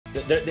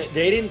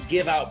They didn't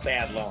give out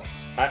bad loans.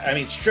 I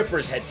mean,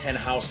 strippers had 10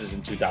 houses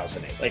in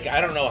 2008. Like, I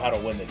don't know how to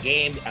win the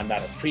game. I'm not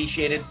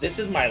appreciated. This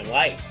is my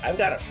life. I've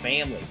got a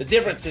family. The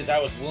difference is I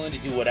was willing to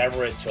do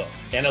whatever it took.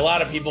 And a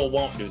lot of people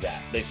won't do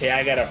that. They say,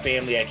 I got a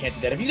family, I can't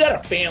do that. If you got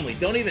a family,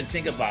 don't even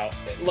think about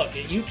it. Look,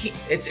 you can't,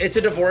 it's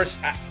a divorce.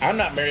 I'm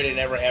not married and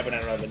never have, and I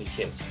don't have any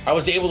kids. I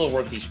was able to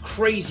work these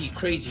crazy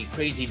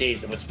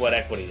days with sweat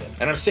equity in.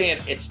 And I'm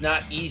saying it's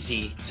not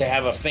easy to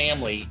have a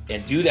family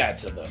and do that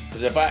to them.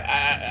 Because if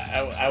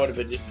I would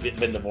have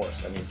been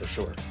divorced, I mean, for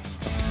sure.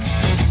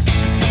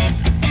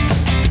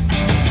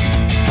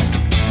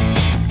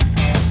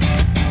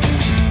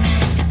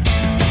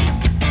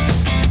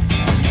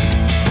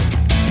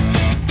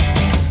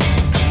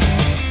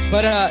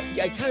 But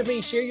kind of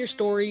maybe share your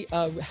story.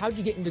 How did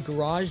you get into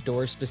garage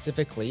doors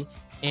specifically?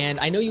 And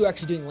I know you were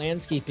actually doing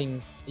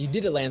landscaping. You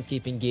did a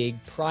landscaping gig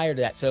prior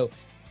to that. So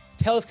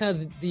tell us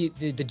kind of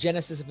the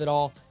genesis of it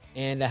all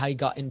and how you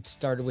got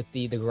started with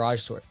the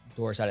garage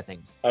door side of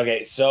things.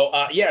 Okay, so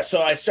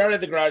so I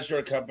started the garage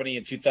door company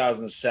in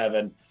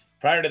 2007.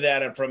 Prior to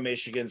that, I'm from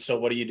Michigan. So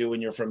what do you do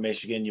when you're from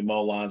Michigan? You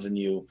mow lawns and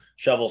you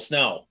shovel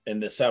snow in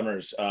the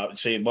summers.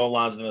 So you mow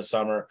lawns in the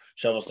summer,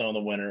 shovel snow in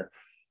the winter.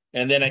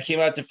 And then I came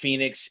out to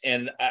Phoenix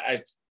and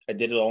I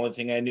did the only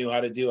thing I knew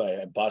how to do.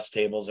 I bust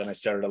tables and I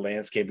started a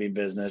landscaping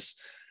business.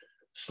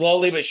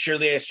 Slowly but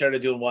surely, I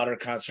started doing water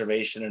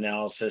conservation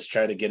analysis,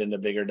 tried to get into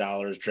bigger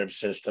dollars, drip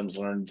systems,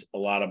 learned a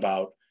lot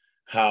about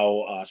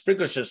how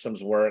sprinkler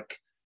systems work.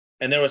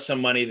 And there was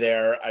some money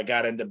there. I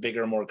got into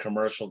bigger, more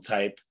commercial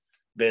type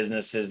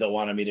businesses that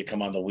wanted me to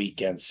come on the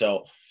weekend.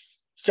 So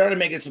started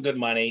making some good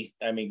money.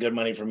 I mean, good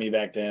money for me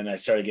back then. I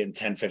started getting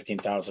 10,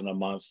 15,000 a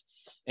month.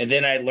 And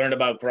then I learned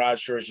about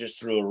garage doors just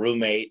through a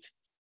roommate,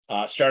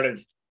 started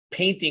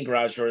painting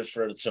garage doors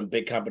for some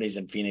big companies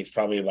in Phoenix,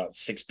 probably about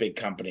 6 big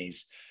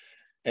companies.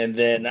 And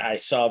then I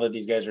saw that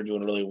these guys were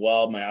doing really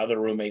well. My other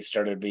roommate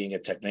started being a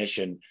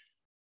technician.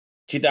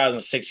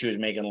 2006, he was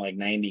making like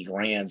 90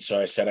 grand.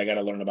 So I said, I got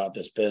to learn about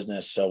this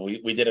business. So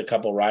we did a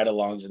couple ride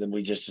alongs and then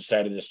we just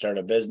decided to start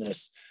a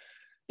business.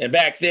 And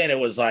back then it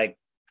was like,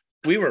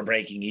 we were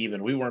breaking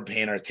even. We weren't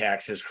paying our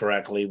taxes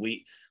correctly.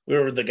 We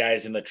were the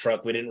guys in the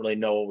truck. We didn't really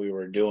know what we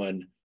were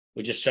doing.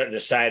 We just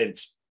decided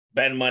to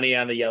spend money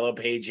on the yellow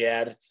page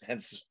ad,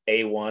 hence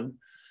A1.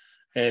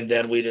 And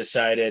then we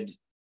decided,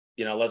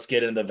 let's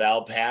get in the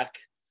Valpak.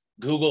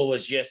 Google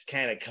was just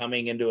kind of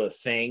coming into a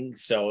thing.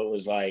 So it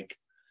was like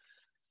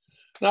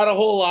not a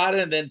whole lot.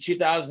 And then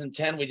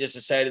 2010, we just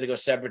decided to go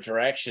separate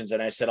directions.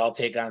 And I said, I'll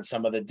take on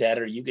some of the debt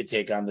or you could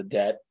take on the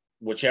debt.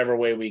 Whichever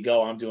way we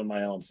go, I'm doing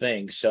my own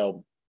thing.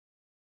 So,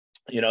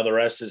 the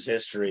rest is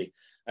history.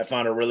 I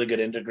found a really good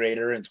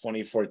integrator in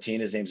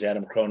 2014. His name's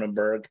Adam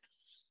Cronenberg.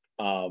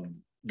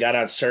 Got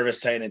on Service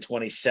Titan in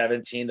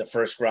 2017, the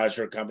first garage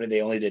door company.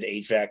 They only did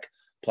HVAC,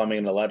 plumbing,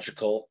 and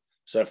electrical.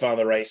 So I found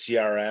the right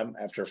CRM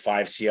after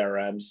 5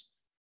 CRMs.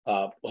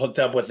 Hooked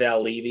up with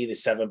Al Levy, the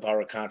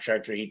 7-power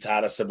contractor. He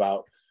taught us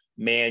about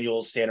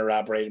manuals, standard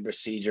operating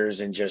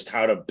procedures, and just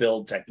how to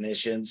build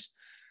technicians.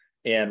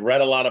 And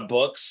read a lot of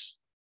books.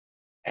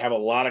 Have a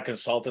lot of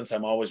consultants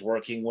I'm always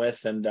working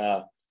with, and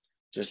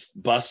just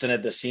busting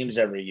at the seams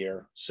every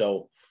year.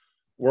 So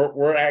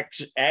we're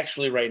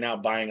actually right now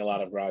buying a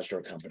lot of garage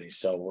door companies.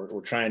 So we're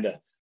trying to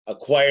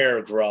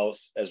acquire growth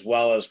as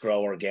well as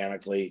grow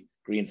organically,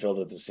 greenfield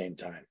at the same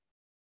time.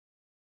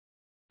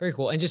 Very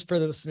cool. And just for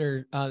the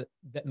listener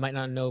that might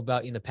not know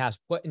about you in the past,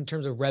 what in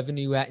terms of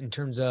revenue in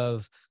terms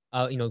of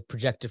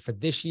projected for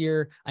this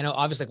year? I know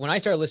obviously when I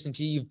started listening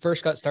to you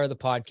first got started the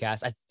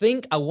podcast,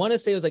 I want to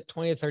say it was like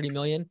 20 to 30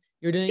 million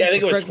you're doing. Yeah, I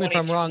think it was 22 if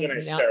I'm wrong when I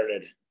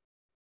started.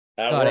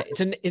 Got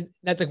it.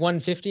 That's like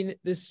 150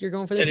 this year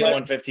going for this year?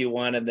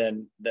 151, and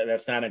then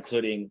that's not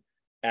including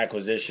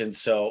acquisitions.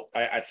 So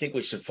I think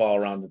we should fall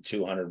around the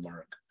 200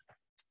 mark.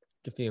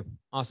 Good for you.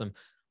 Awesome.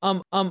 I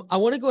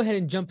want to go ahead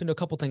and jump into a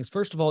couple things.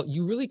 First of all,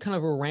 you really kind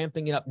of were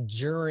ramping it up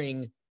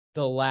during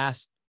the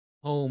last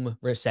home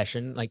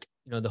recession, like,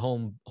 the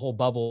whole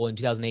bubble in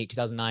 2008,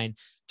 2009,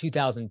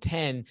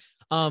 2010.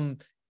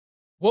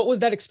 What was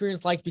that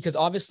experience like? Because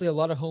obviously a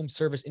lot of home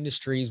service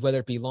industries, whether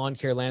it be lawn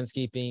care,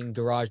 landscaping,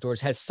 garage doors,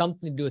 has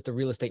something to do with the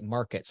real estate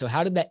market. So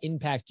how did that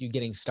impact you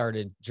getting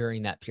started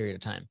during that period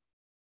of time?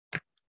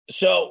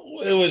 So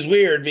it was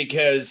weird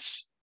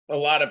because a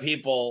lot of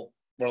people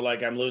were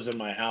like, I'm losing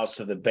my house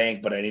to the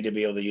bank, but I need to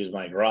be able to use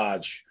my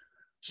garage.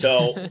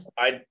 So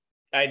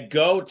I'd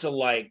go to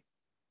like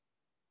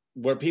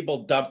where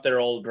people dump their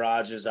old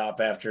garages off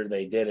after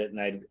they did it.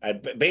 And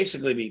I'd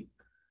basically it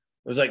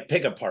was like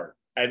pick apart.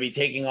 I'd be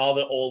taking all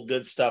the old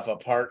good stuff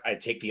apart.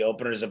 I'd take the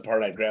openers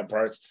apart. I'd grab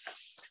parts.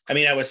 I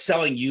mean, I was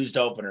selling used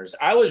openers.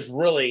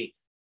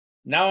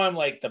 Now I'm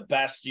like the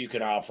best you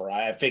can offer.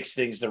 I fix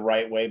things the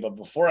right way. But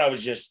before I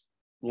was just,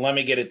 let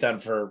me get it done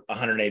for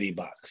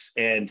 $180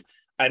 and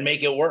I'd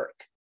make it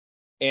work.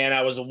 And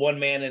I was a one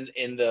man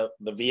in the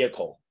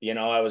vehicle.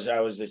 I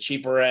was the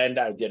cheaper end.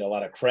 I did a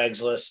lot of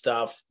Craigslist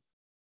stuff.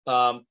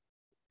 But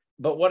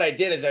what I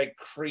did is I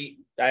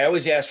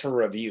always asked for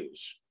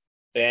reviews.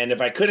 And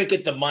if I couldn't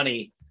get the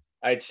money,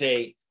 I'd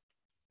say,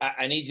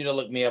 I need you to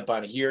look me up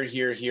on here,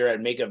 here, here,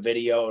 and make a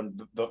video.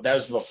 And that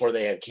was before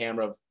they had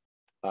camera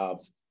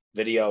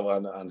video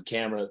on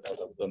camera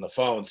on the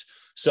phones.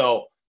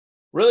 So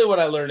really what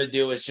I learned to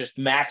do is just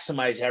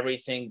maximize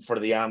everything for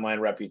the online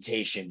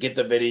reputation, get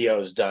the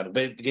videos done,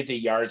 get the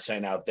yard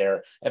sign out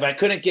there. If I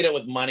couldn't get it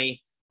with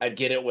money, I'd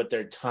get it with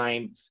their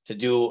time to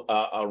do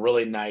a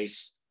really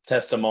nice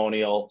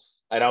testimonial.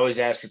 I'd always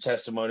ask for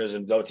testimonials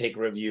and go take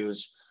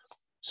reviews.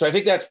 So I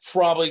think that's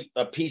probably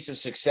a piece of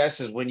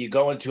success is when you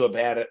go into a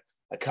bad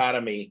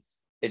economy,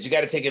 is you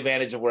got to take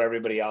advantage of where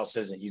everybody else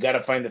isn't. You got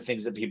to find the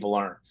things that people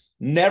aren't.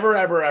 Never,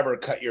 ever, ever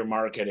cut your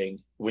marketing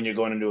when you're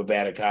going into a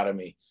bad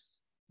economy.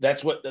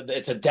 That's what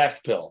it's a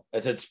death pill.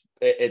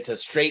 It's a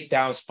straight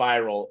down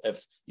spiral.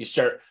 If you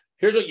start,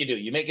 here's what you do.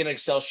 You make an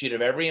Excel sheet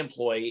of every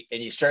employee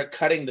and you start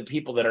cutting the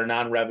people that are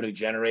non-revenue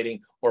generating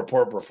or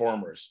poor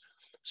performers.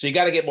 So you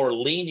got to get more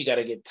lean. You got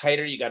to get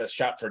tighter. You got to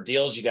shop for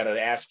deals. You got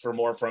to ask for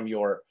more from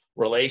your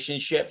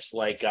relationships,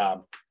 like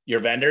your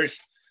vendors.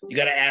 You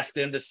got to ask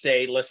them to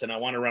say, listen, I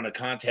want to run a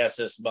contest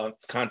this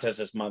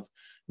month.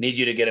 Need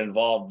you to get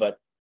involved. But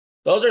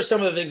those are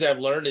some of the things I've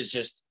learned is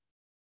just,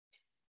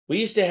 we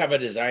used to have a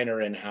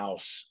designer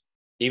in-house,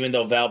 even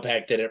though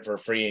Valpak did it for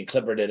free and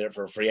Clipper did it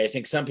for free. I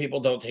think some people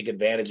don't take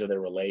advantage of their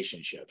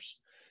relationships.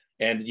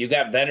 And you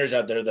got vendors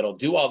out there that'll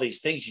do all these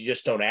things. You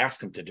just don't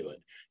ask them to do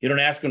it. You don't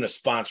ask them to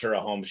sponsor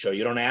a home show.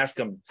 You don't ask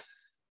them,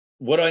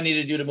 what do I need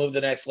to do to move to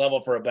the next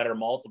level for a better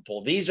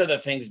multiple? These are the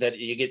things that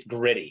you get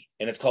gritty,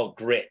 and it's called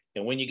grit.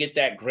 And when you get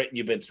that grit and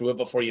you've been through it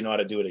before, you know how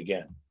to do it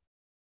again.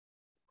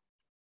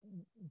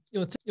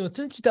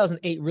 Since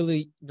 2008,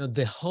 really,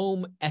 the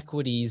home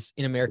equities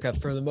in America,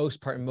 for the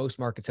most part, in most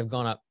markets, have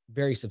gone up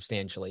very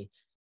substantially.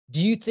 Do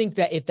you think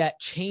that if that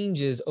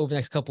changes over the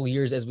next couple of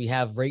years, as we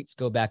have rates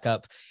go back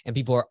up and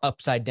people are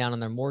upside down on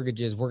their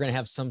mortgages, we're going to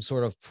have some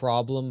sort of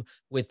problem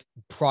with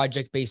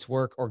project-based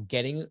work or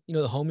getting,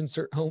 the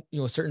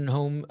certain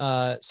home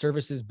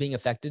services being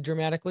affected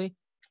dramatically?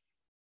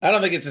 I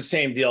don't think it's the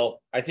same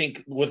deal. I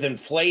think with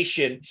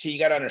inflation, you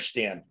got to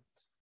understand,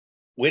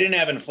 we didn't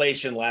have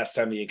inflation last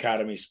time the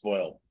economy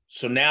spoiled.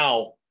 So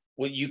now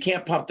you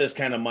can't pump this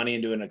kind of money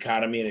into an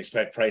economy and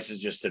expect prices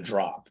just to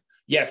drop.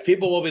 Yes,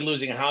 people will be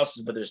losing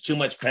houses, but there's too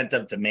much pent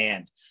up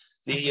demand.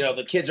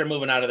 The kids are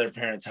moving out of their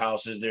parents'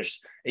 houses.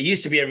 It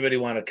used to be everybody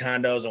wanted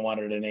condos and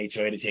wanted an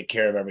HOA to take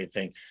care of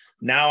everything.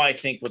 Now I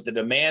think with the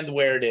demand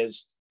where it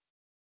is,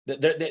 they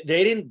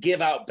didn't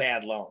give out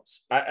bad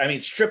loans. I mean,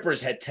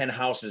 strippers had 10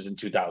 houses in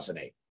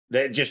 2008.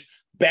 They're just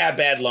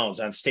bad loans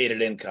on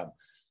stated income.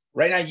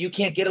 Right now, you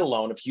can't get a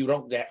loan if you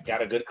don't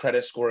got a good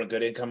credit score and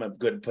good income and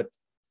good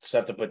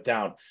stuff to put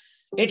down.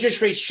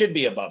 Interest rates should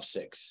be above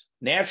 6.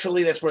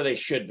 Naturally, that's where they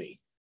should be.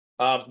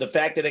 The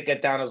fact that it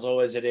got down as low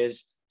as it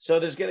is, so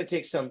there's going to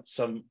take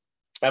some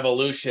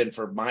evolution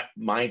for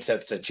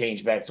mindsets to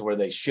change back to where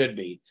they should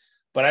be.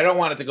 But I don't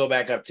want it to go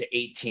back up to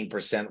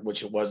 18%,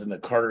 which it was in the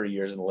Carter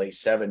years in the late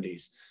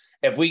 70s.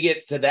 If we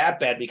get to that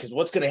bad, because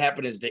what's going to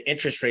happen is the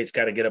interest rates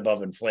got to get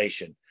above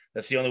inflation.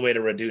 That's the only way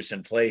to reduce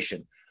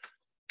inflation.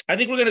 I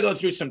think we're going to go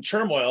through some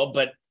turmoil,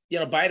 but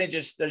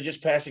Biden they're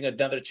just passing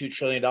another $2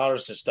 trillion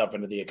to stuff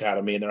into the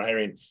economy, and they're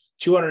hiring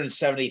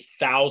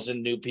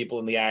 270,000 new people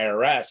in the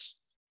IRS.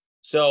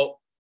 So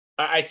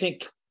I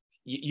think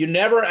you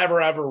never,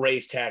 ever, ever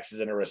raise taxes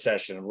in a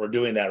recession. And we're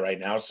doing that right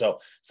now. So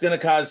it's going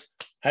to cause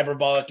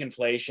hyperbolic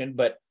inflation.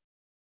 But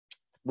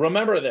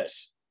remember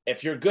this,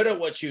 if you're good at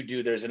what you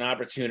do, there's an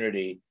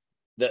opportunity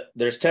that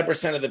there's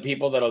 10% of the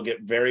people that'll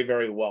get very,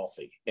 very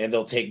wealthy and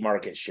they'll take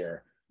market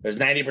share. There's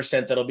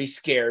 90% that'll be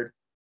scared.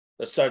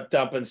 They'll start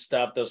dumping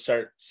stuff. They'll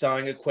start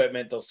selling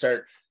equipment. They'll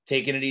start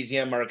taking it easy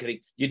on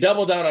marketing. You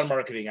double down on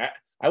marketing.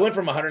 I went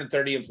from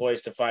 130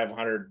 employees to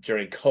 500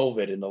 during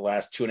COVID in the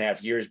last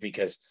 2.5 years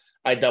because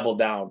I doubled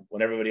down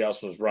when everybody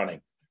else was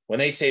running. When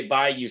they say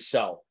buy, you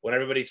sell. When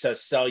everybody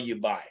says sell, you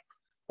buy.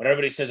 When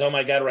everybody says, oh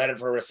my God, we're headed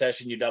for a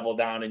recession, you double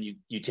down and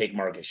you take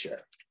market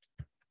share.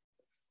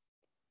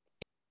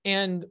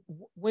 And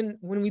when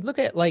we look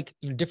at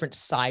different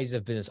size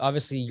of business,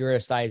 obviously you're at a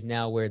size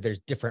now where there's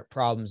different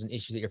problems and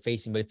issues that you're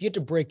facing. But if you had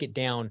to break it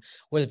down,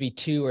 whether it be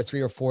 2 or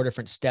 3 or 4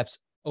 different steps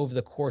over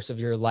the course of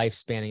your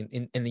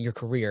lifespan in your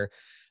career,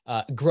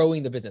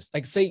 growing the business,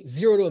 like say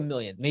 0 to $1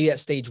 million, maybe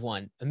that's stage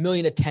 1, $1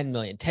 million to 10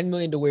 million, 10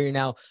 million to where you're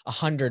now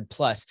 100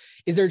 plus.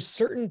 Is there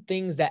certain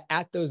things that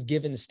at those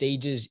given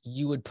stages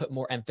you would put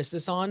more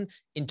emphasis on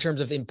in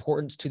terms of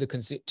importance to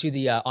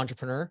the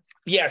entrepreneur?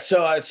 Yeah.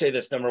 So I'd say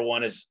this, number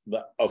one is,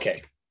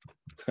 okay,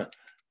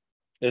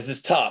 this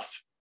is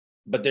tough,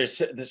 but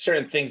there's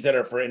certain things that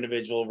are for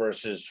individual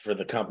versus for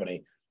the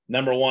company.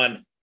 Number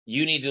one,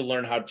 you need to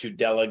learn how to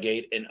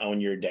delegate and own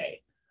your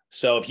day.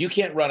 So if you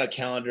can't run a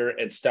calendar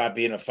and stop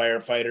being a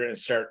firefighter and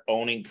start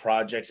owning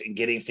projects and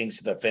getting things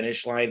to the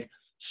finish line,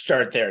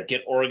 start there.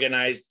 Get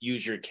organized,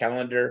 use your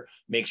calendar,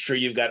 make sure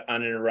you've got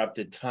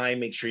uninterrupted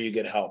time, make sure you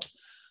get help.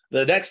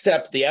 The next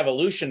step, the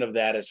evolution of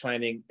that, is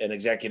finding an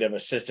executive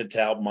assistant to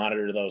help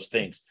monitor those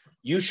things.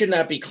 You should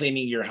not be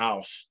cleaning your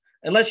house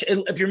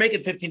if you're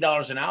making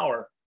 $15 an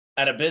hour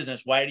at a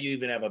business. Why do you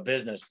even have a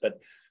business? But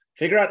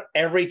Figure out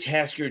every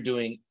task you're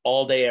doing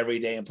all day, every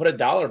day, and put a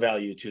dollar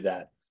value to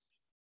that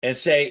and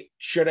say,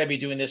 should I be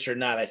doing this or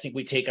not? I think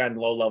we take on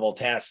low level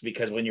tasks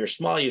because when you're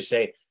small, you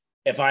say,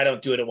 if I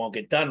don't do it, it won't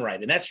get done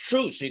right. And that's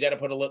true. So you got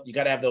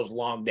to have those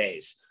long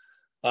days.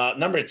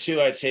 Number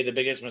two, I'd say the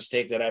biggest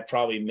mistake that I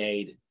probably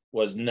made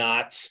was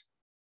not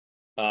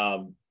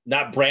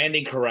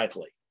branding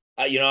correctly.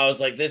 I was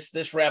like,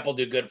 this rap will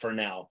do good for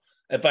now.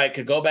 If I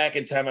could go back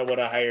in time, I would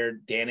have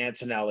hired Dan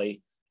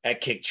Antonelli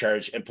at Kick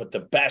Charge and put the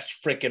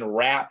best freaking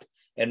rap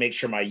and make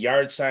sure my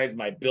yard signs,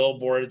 my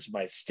billboards,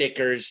 my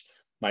stickers,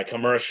 my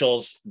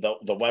commercials, the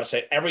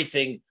website,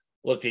 everything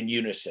looked in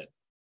unison.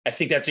 I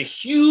think that's a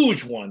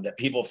huge one that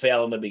people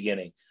fail in the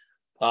beginning.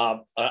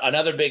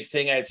 Another big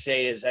thing I'd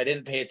say is I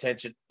didn't pay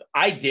attention.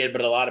 I did,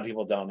 but a lot of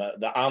people don't.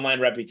 The online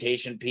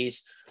reputation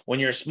piece. When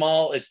you're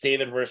small, it's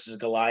David versus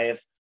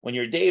Goliath. When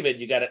you're David,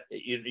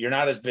 you're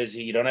not as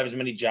busy. You don't have as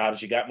many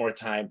jobs. You got more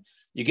time.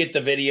 You get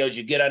the videos.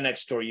 You get on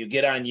Nextdoor. You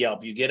get on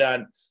Yelp. You get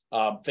on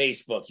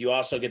Facebook. You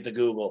also get the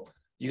Google.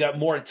 You got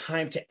more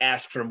time to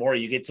ask for more.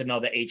 You get to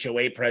know the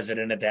HOA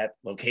president at that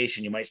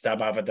location. You might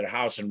stop off at their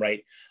house and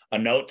write a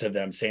note to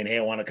them saying, hey,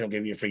 I want to come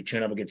give you a free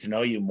tune-up and get to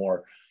know you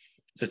more.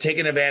 So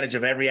taking advantage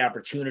of every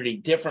opportunity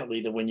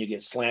differently than when you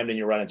get slammed and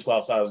you're running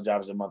 12,000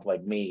 jobs a month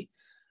like me.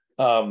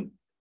 The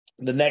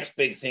next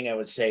big thing I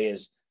would say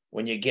is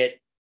when you get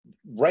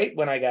right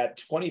when I got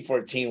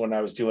 2014, when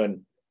I was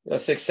doing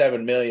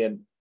 6-7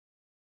 million,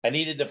 I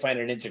needed to find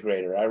an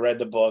integrator. I read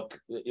the book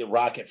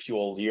Rocket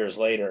Fuel years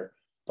later,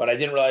 but I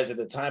didn't realize at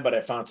the time, but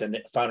I found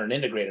an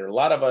integrator. A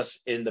lot of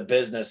us in the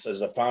business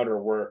as a founder,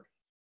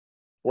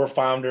 we're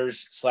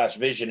founders /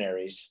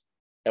 visionaries,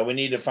 and we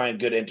need to find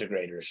good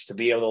integrators to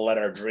be able to let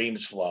our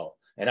dreams flow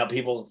and help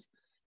people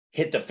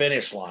hit the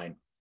finish line.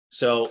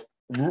 So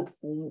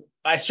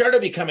I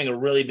started becoming a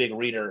really big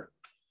reader.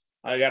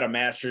 I got a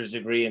master's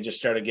degree and just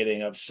started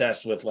getting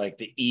obsessed with like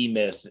the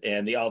E-Myth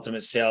and the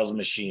Ultimate Sales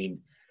Machine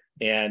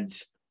and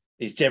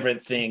these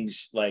different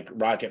things like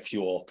Rocket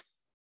Fuel.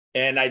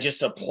 And I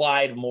just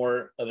applied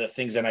more of the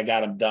things and I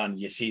got them done.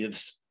 You see,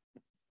 this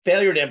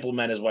failure to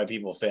implement is why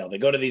people fail. They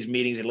go to these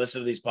meetings, they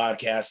listen to these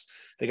podcasts,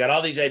 they got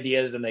all these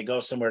ideas, and they go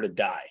somewhere to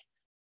die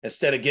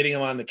instead of getting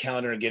them on the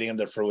calendar and getting them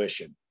to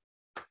fruition.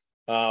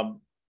 And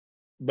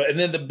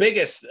then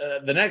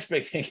the next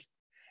big thing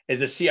is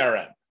the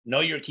CRM.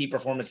 Know your key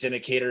performance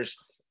indicators.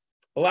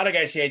 A lot of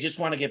guys say, I just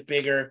want to get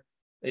bigger.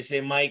 They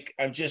say, Mike,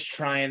 I'm just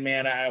trying,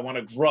 man. I want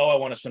to grow. I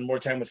want to spend more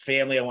time with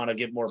family. I want to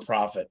get more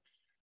profit.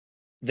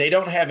 They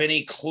don't have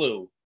any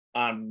clue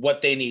on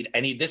what they need. I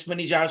need this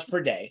many jobs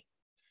per day,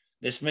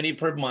 this many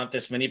per month,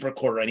 this many per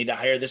quarter. I need to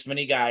hire this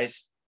many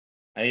guys.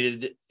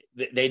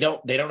 They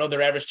don't know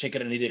their average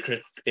ticket. I need to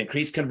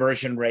increase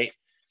conversion rate.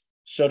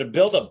 So to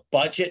build a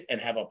budget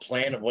and have a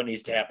plan of what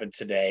needs to happen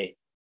today.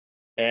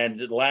 And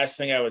the last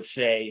thing I would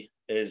say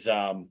is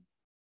after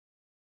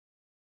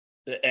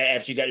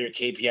you got your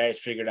KPIs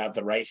figured out,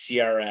 the right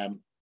CRM,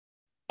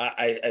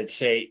 I'd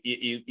say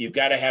you've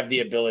got to have the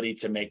ability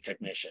to make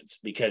technicians,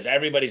 because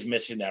everybody's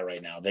missing that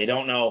right now. They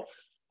don't know.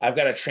 I've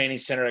got a training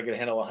center. I can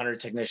handle 100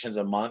 technicians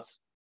a month.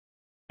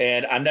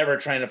 And I'm never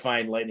trying to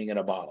find lightning in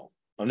a bottle.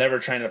 I'm never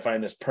trying to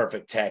find this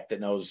perfect tech that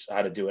knows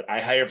how to do it.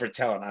 I hire for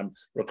talent. I'm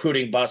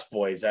recruiting bus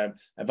boys.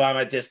 If I'm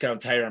at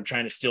Discount Tire, I'm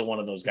trying to steal one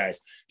of those guys.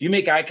 If you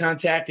make eye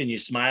contact and you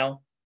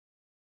smile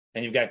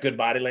and you've got good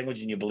body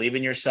language and you believe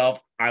in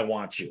yourself, I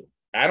want you.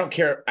 I don't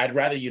care. I'd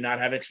rather you not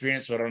have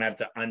experience so I don't have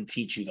to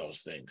unteach you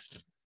those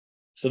things.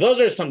 So those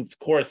are some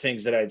core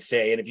things that I'd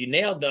say. And if you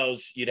nailed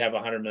those, you'd have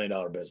 $100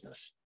 million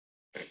business.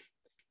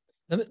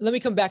 Let me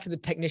come back to the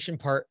technician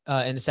part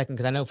in a second,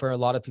 because I know for a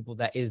lot of people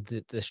that is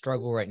the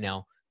struggle right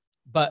now.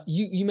 But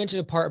you mentioned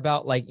a part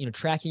about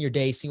tracking your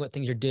day, seeing what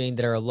things you're doing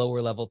that are a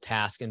lower level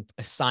task and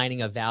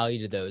assigning a value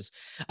to those.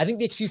 I think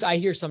the excuse I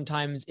hear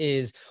sometimes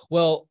is,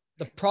 well,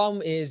 the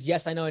problem is,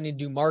 yes, I know I need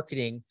to do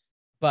marketing,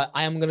 but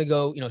I am going to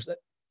go,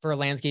 for a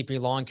landscaper,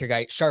 lawn care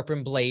guy,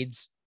 sharpen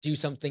blades, do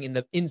something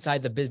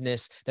inside the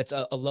business that's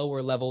a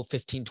lower level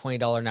 $15,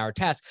 $20 an hour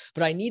task.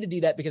 But I need to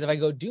do that because if I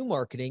go do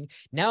marketing,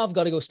 now I've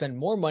got to go spend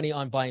more money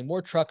on buying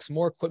more trucks,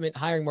 more equipment,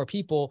 hiring more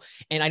people,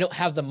 and I don't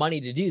have the money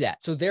to do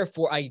that. So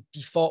therefore I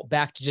default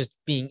back to just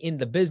being in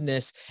the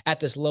business at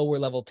this lower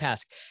level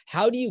task.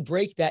 How do you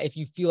break that if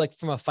you feel like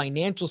from a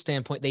financial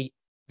standpoint,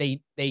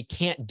 they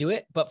can't do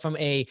it, but from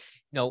a,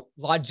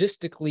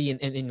 logistically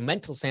and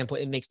mental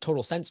standpoint, it makes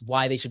total sense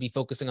why they should be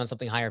focusing on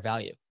something higher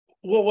value?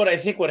 Well, what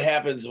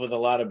happens with a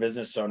lot of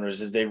business owners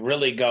is they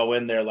really go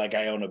in there like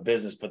I own a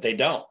business, but they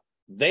don't.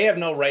 They have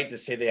no right to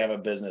say they have a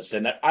business.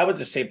 And I was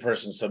the same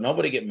person, so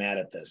nobody get mad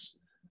at this.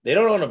 They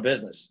don't own a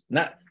business.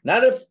 Not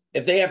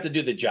if they have to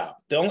do the job.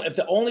 If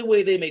the only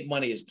way they make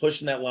money is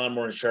pushing that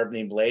lawnmower and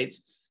sharpening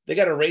blades, they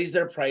got to raise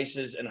their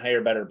prices and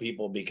hire better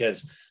people,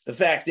 because the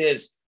fact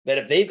is that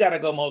if they've got to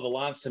go mow the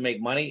lawns to make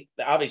money,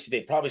 obviously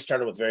they probably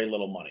started with very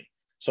little money.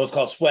 So it's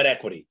called sweat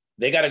equity.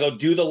 They got to go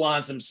do the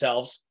lawns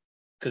themselves,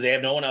 because they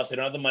have no one else. They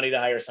don't have the money to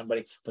hire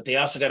somebody, but they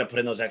also got to put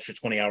in those extra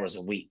 20 hours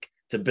a week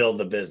to build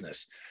the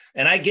business.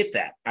 And I get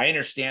that. I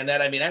understand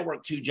that. I mean, I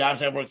worked 2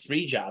 jobs. I worked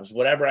 3 jobs,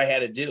 whatever I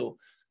had to do.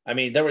 I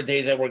mean, there were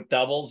days I worked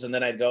doubles and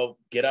then I'd go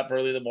get up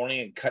early in the morning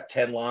and cut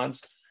 10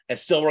 lawns and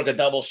still work a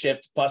double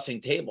shift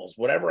bussing tables,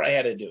 whatever I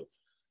had to do.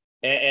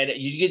 And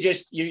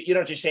you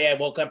don't just say, I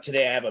woke up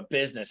today, I have a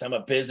business, I'm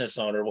a business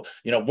owner,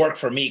 work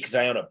for me because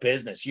I own a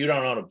business. You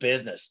don't own a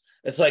business.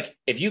 It's like,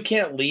 if you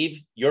can't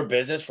leave your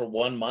business for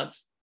 1 month,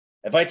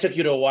 if I took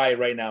you to Hawaii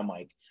right now,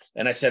 Mike,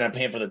 and I said, I'm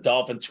paying for the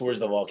dolphin tours,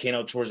 the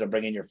volcano tours, I'm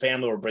bringing your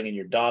family, we're bringing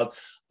your dog,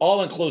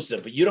 all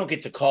inclusive, but you don't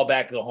get to call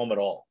back to the home at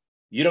all.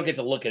 You don't get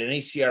to look at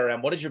any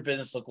CRM. What does your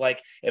business look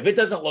like? If it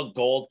doesn't look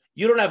gold,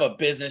 you don't have a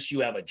business,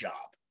 you have a job.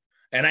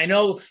 And I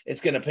know it's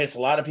going to piss a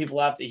lot of people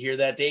off to hear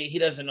that. He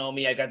doesn't know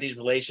me. I got these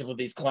relationships with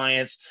these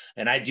clients,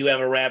 and I do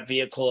have a wrap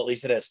vehicle. At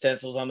least it has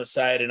stencils on the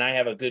side, and I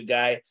have a good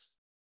guy.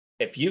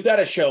 If you got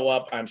to show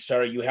up, I'm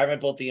sorry, you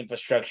haven't built the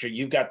infrastructure.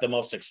 You've got the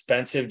most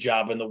expensive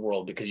job in the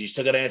world because you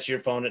still got to answer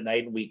your phone at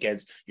night and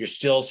weekends. You're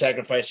still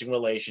sacrificing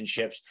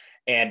relationships,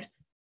 and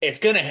it's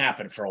going to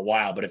happen for a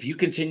while. But if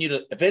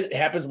it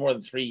happens more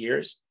than 3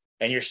 years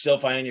and you're still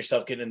finding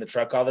yourself getting in the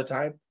truck all the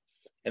time,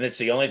 and it's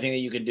the only thing that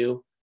you can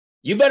do,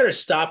 you better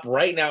stop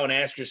right now and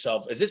ask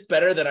yourself, is this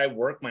better that I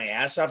work my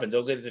ass off and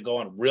don't get to go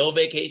on real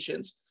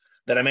vacations,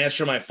 that I'm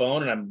answering my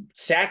phone and I'm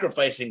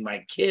sacrificing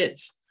my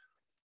kids?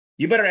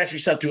 You better ask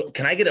yourself,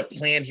 can I get a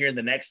plan here in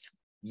the next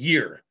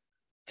year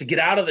to get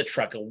out of the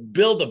truck and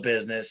build a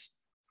business?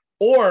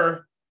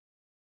 Or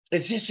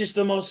is this just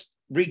the most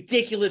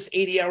ridiculous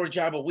 80-hour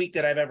job a week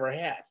that I've ever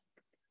had?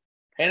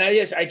 And I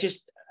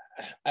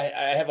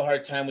have a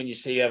hard time when you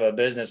say you have a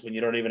business when you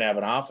don't even have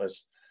an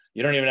office.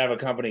 You don't even have a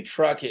company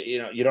truck.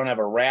 You don't have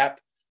a wrap.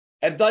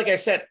 And like I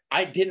said,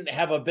 I didn't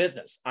have a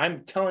business.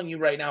 I'm telling you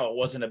right now, it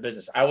wasn't a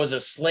business. I was a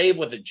slave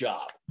with a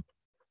job.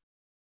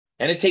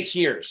 And it takes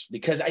years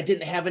because I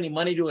didn't have any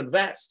money to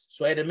invest.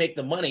 So I had to make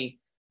the money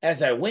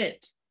as I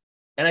went.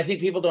 And I think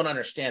people don't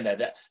understand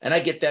that. And I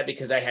get that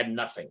because I had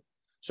nothing.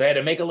 So I had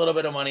to make a little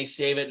bit of money,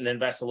 save it, and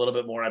invest a little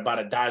bit more. I bought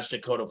a Dodge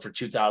Dakota for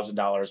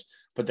 $2,000,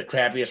 put the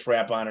crappiest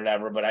wrap on it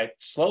ever. But I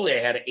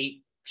had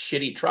 8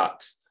 shitty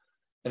trucks.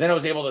 And then I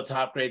was able to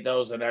top grade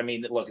those. And I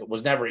mean, look, it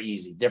was never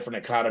easy. Different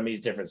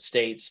economies, different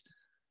states.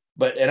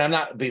 And I'm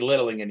not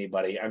belittling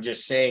anybody. I'm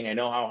just saying I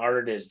know how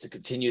hard it is to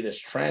continue this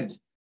trend.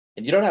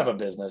 And you don't have a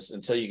business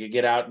until you could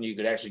get out and you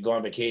could actually go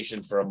on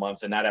vacation for a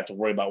month and not have to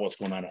worry about what's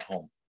going on at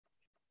home.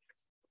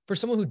 For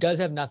someone who does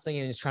have nothing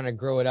and is trying to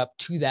grow it up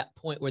to that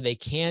point where they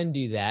can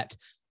do that,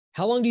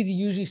 how long do you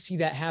usually see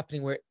that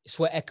happening where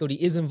sweat equity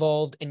is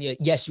involved? And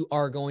yes, you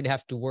are going to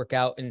have to work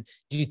out and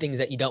do things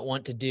that you don't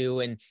want to do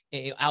and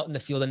out in the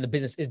field, and the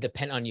business is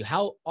dependent on you.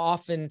 How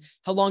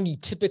long do you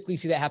typically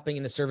see that happening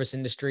in the service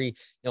industry?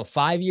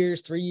 5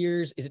 years, 3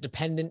 years? Is it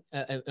dependent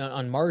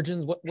on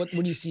margins? What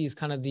do you see as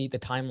kind of the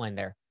timeline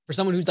there for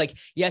someone who's like,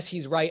 yes,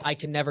 he's right, I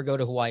can never go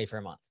to Hawaii for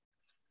a month?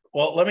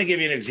 Well, let me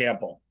give you an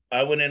example.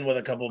 I went in with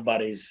a couple of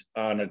buddies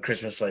on a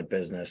Christmas light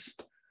business.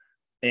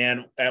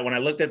 And when I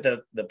looked at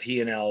the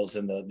P&Ls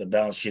and the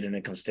balance sheet and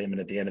income statement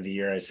at the end of the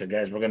year, I said,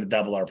 guys, we're going to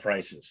double our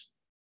prices.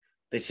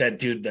 They said,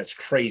 dude, that's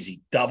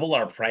crazy. Double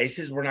our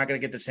prices? We're not going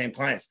to get the same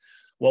clients.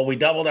 Well, we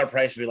doubled our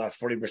price. We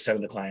lost 40%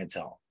 of the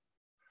clientele.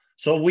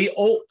 So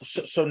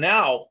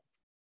now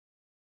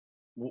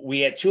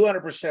we had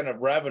 200%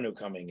 of revenue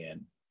coming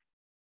in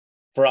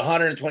for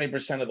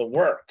 120% of the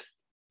work,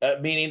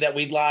 meaning that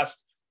we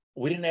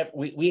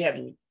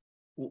had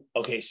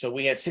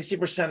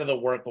 60% of the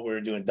work, but we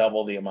were doing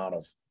double the amount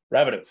of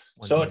revenue.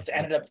 So it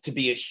ended up to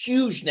be a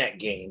huge net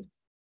gain.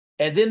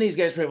 And then these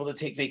guys were able to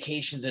take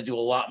vacations and do a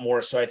lot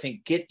more. So I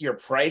think get your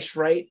price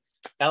right.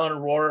 Ellen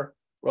Rohr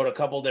wrote a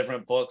couple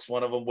different books.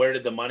 One of them, Where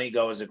Did the Money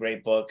Go, is a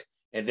great book.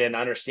 And then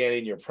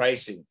Understanding Your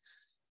Pricing.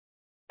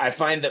 I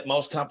find that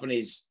most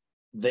companies,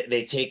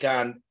 they take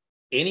on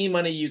any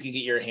money you can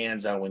get your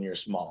hands on when you're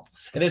small.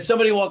 And then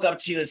somebody walk up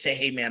to you and say,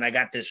 hey, man, I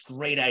got this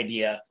great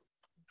idea.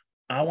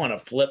 I want to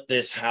flip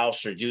this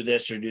house or do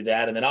this or do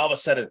that. And then all of a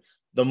sudden,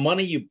 the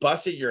money you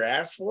busted your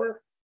ass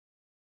for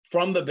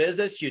from the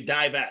business, you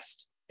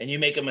divest and you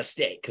make a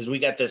mistake because we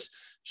got this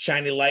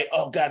shiny light.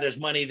 Oh, God, there's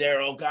money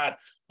there. Oh, God.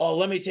 Oh,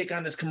 let me take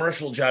on this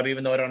commercial job,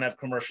 even though I don't have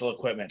commercial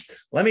equipment.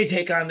 Let me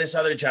take on this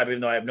other job,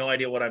 even though I have no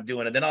idea what I'm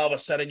doing. And then all of a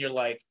sudden, you're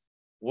like,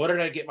 what did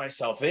I get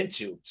myself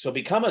into? So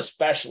become a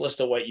specialist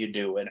of what you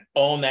do and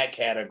own that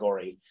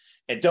category.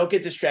 And don't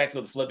get distracted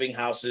with flipping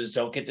houses.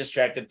 Don't get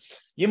distracted.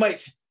 You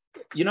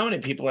know how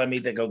many people I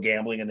meet that go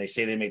gambling and they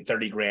say they made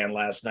 30 grand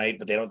last night,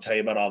 but they don't tell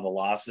you about all the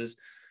losses.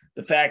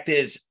 The fact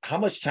is, how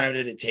much time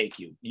did it take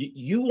you?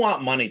 You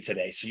want money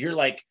today. So you're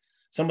like,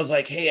 someone's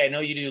like, hey, I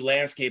know you do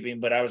landscaping,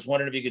 but I was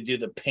wondering if you could do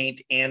the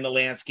paint and the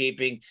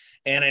landscaping.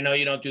 And I know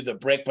you don't do the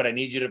brick, but I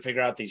need you to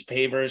figure out these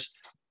pavers.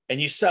 And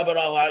you sub it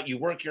all out. You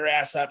work your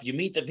ass off. You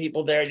meet the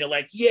people there and you're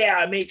like, yeah,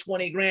 I made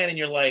 20 grand. And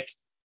you're like,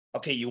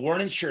 okay, you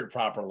weren't insured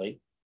properly.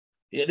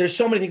 There's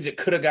so many things that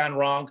could have gone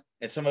wrong.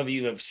 And some of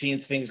you have seen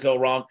things go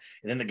wrong.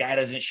 And then the guy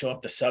doesn't show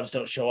up. The subs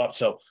don't show up.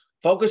 So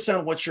focus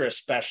on what you're a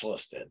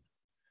specialist in.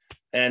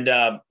 And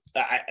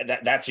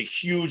that's a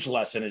huge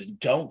lesson, is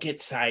don't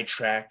get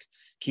sidetracked.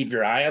 Keep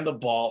your eye on the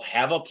ball.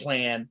 Have a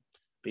plan.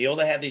 Be able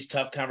to have these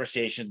tough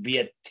conversations. Be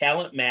a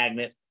talent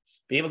magnet.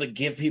 be able to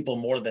give people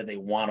more that they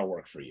want to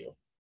work for you.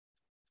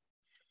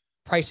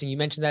 Pricing, you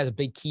mentioned that as a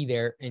big key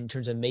there in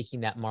terms of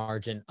making that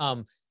margin.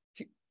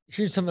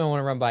 Here's something I want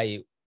to run by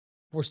you.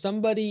 For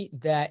somebody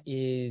that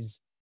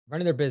is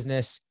running their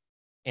business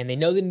and they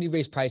know they need to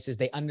raise prices,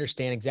 they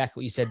understand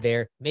exactly what you said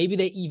there. Maybe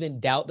they even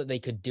doubt that they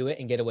could do it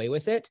and get away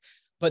with it,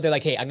 but they're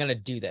like, hey, I'm going to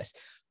do this.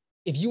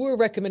 If you were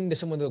recommending to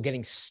someone that was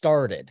getting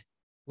started,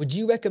 would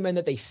you recommend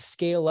that they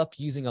scale up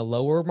using a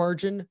lower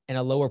margin and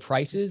a lower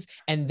prices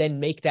and then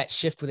make that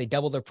shift where they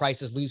double their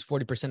prices, lose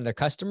 40% of their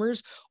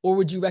customers? Or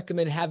would you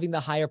recommend having the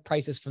higher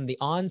prices from the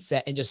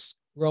onset and just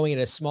growing at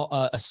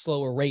a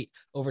slower rate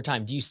over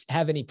time? Do you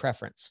have any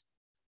preference?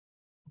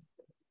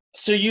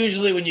 So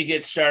usually when you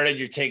get started,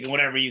 you're taking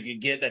whatever you can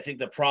get. I think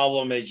the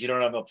problem is you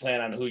don't have a plan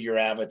on who your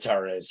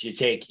avatar is. You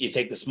take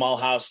the small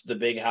house, the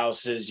big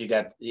houses. You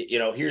got,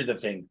 here's the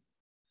thing.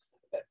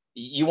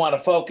 You want to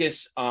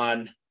focus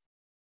on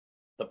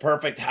the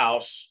perfect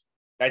house.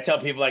 I tell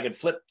people I can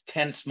flip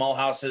 10 small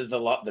houses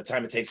the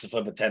time it takes to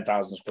flip a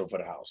 10,000 square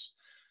foot house.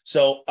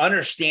 So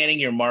understanding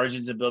your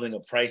margins and building a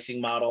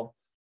pricing model.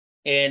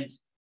 And,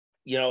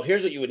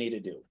 here's what you would need to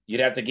do.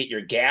 You'd have to get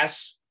your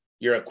gas,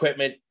 your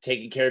equipment,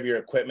 taking care of your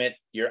equipment,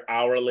 your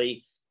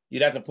hourly.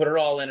 You'd have to put it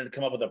all in and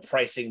come up with a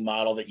pricing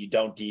model that you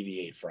don't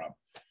deviate from.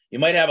 You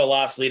might have a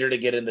loss leader to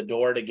get in the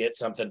door to get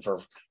something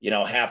for,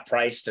 half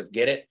price to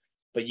get it,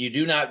 but you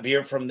do not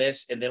veer from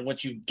this. And then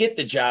once you get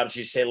the jobs,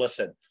 you say,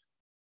 listen,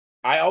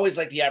 I always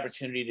like the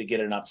opportunity to get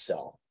an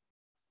upsell.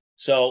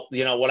 So,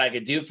 what I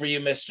could do for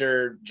you,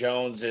 Mr.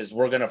 Jones, is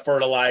we're going to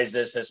fertilize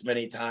this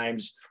many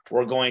times.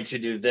 We're going to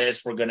do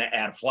this. We're going to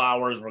add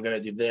flowers. We're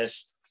going to do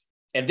this.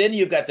 And then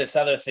you've got this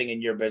other thing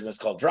in your business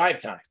called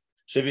drive time.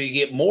 So if you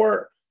get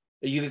more,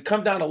 you can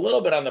come down a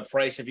little bit on the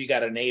price if you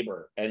got a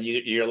neighbor and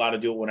you're allowed to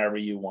do it whenever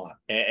you want.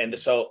 And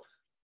so,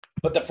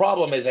 but the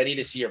problem is I need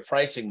to see your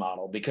pricing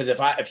model, because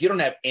if you don't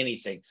have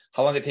anything,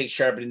 how long it takes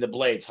sharpening the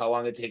blades, how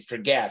long it takes for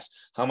gas,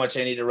 how much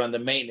I need to run the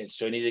maintenance.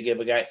 So I need to give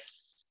a guy.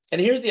 And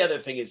here's the other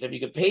thing is if you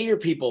could pay your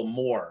people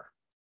more,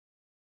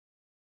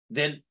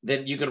 then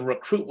you can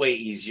recruit way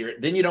easier.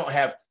 Then you don't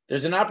have,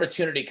 there's an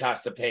opportunity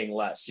cost of paying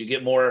less. You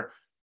get more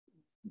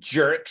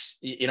jerks.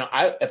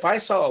 If I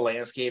saw a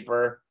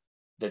landscaper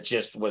that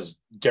just was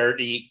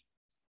dirty,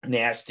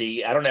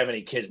 nasty, I don't have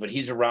any kids, but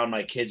he's around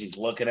my kids. He's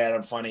looking at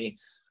them funny.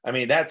 I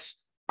mean,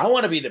 I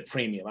want to be the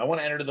premium. I want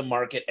to enter the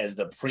market as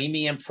the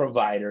premium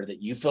provider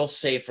that you feel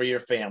safe for your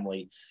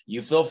family.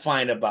 You feel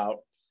fine about.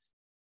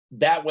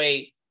 That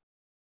way,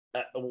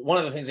 one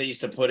of the things I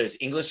used to put is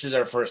English is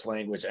our first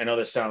language. I know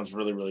this sounds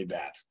really, really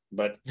bad,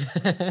 but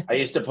I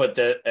used to put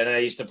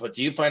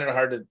do you find it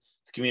hard to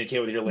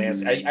communicate with your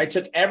lands? I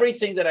took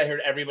everything that I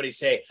heard everybody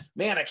say,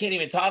 man, I can't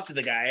even talk to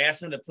the guy. I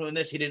asked him to prune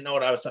this. He didn't know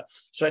what I was talking.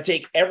 So I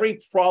take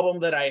every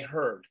problem that I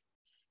heard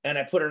and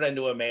I put it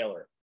into a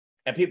mailer.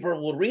 And people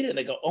will read it and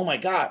they go, oh my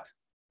God,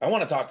 I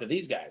want to talk to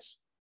these guys.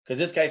 Because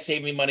this guy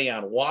saved me money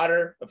on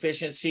water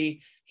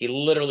efficiency. He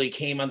literally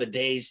came on the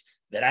days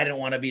that I didn't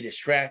want to be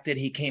distracted.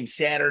 He came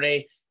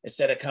Saturday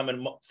instead of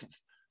coming,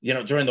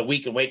 during the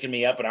week and waking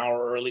me up an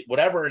hour early,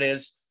 whatever it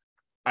is.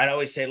 I'd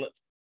always say, look,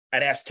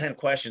 I'd ask 10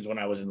 questions when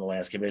I was in the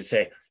landscape. I'd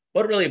say,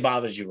 what really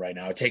bothers you right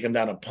now? I'd take them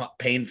down a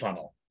pain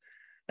funnel.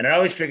 And I'd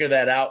always figure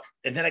that out.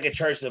 And then I could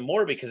charge them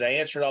more because I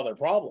answered all their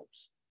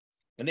problems.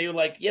 And they were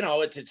like,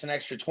 it's an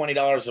extra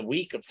 $20 a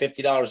week or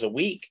 $50 a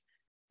week,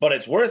 but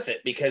it's worth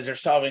it because they're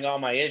solving all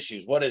my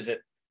issues. What is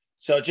it?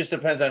 So it just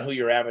depends on who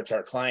your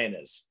avatar client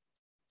is.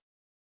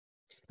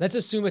 Let's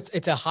assume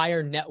it's a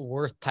higher net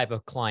worth type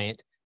of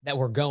client that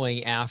we're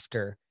going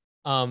after.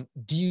 Do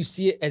you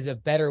see it as a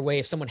better way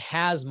if someone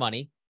has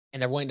money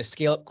and they're willing to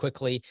scale up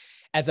quickly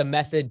as a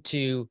method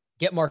to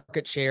get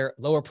market share,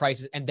 lower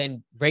prices, and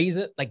then raise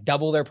it, like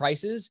double their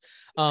prices?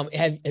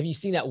 Have you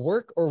seen that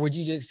work? Or would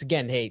you just,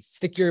 again, hey,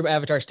 stick to your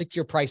avatar, stick to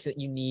your price that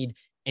you need?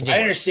 And just,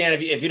 I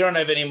understand if you don't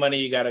have any money,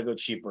 you got to go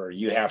cheaper.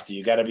 You got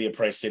to be a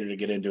price setter to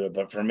get into it.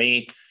 But for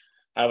me,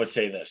 I would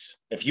say this: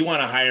 if you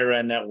want a higher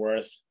end net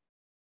worth,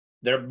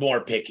 they're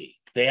more picky.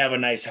 They have a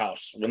nice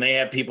house. When they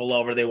have people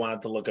over, they want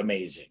it to look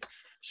amazing.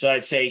 So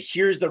I'd say,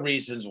 here's the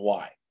reasons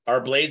why.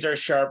 Our blades are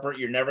sharper.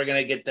 You're never going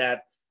to get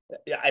that.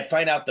 I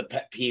find out the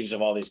pet peeves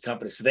of all these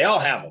companies, because they all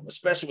have them,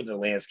 especially with their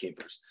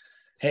landscapers.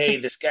 Hey,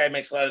 this guy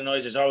makes a lot of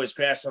noise. There's always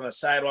grass on the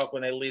sidewalk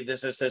when they leave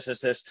this.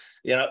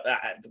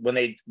 When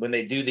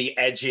they do the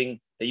edging,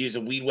 they use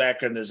a weed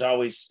whacker and it's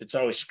always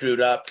screwed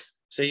up.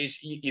 So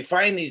you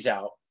find these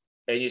out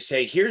and you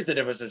say, here's the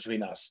difference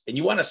between us. And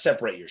you want to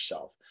separate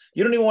yourself.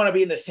 You don't even want to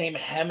be in the same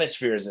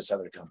hemisphere as this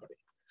other company.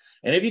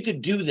 And if you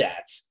could do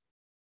that,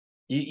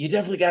 you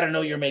definitely got to know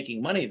you're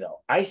making money,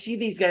 though. I see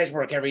these guys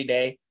work every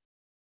day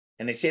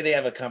and they say they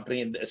have a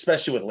company, and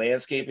especially with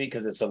landscaping,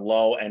 because it's a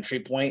low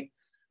entry point.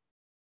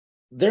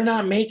 They're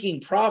not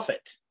making profit.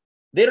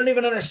 They don't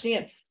even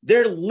understand.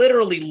 They're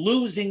literally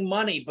losing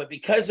money, but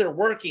because they're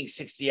working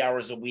 60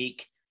 hours a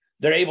week,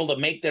 they're able to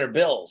make their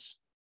bills.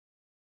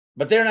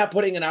 But they're not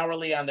putting an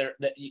hourly on their,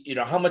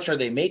 how much are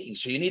they making?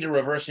 So you need to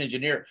reverse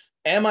engineer.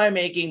 Am I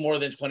making more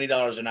than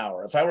 $20 an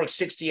hour? If I work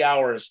 60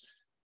 hours,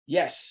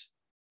 yes.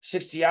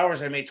 60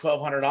 hours, I made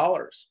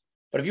 $1,200.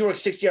 But if you work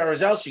 60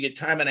 hours else, you get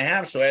time and a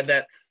half. So add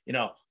that,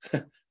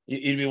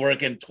 you'd be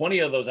working 20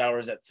 of those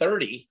hours at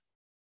 30.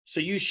 So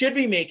you should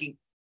be making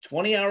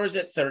 20 hours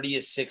at 30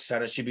 is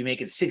 600. Should be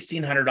making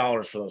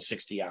 $1,600 for those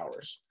 60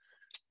 hours.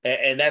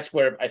 And that's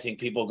where I think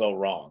people go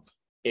wrong,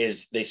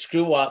 is they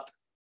screw up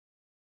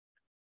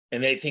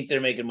and they think they're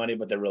making money,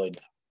 but they're really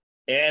not.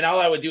 And all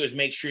I would do is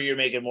make sure you're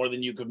making more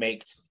than you could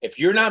make. If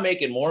you're not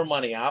making more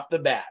money off the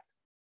bat,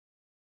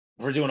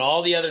 if we're doing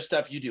all the other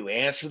stuff you do,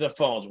 answer the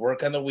phones,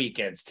 work on the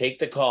weekends, take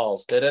the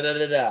calls, and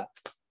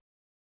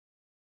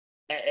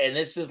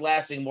this is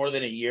lasting more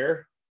than a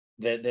year,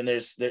 then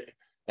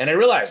and I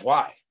realize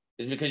why.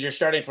 Is because you're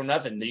starting from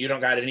nothing. You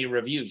don't got any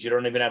reviews. You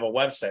don't even have a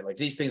website. Like,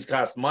 these things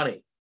cost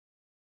money.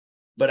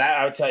 But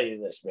I would tell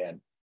you this,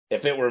 man.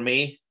 If it were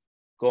me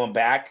going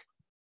back,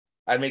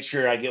 I'd make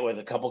sure I get with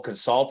a couple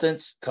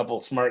consultants, a couple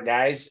smart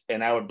guys,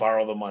 and I would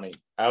borrow the money.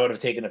 I would have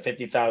taken a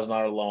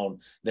 $50,000 loan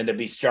than to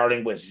be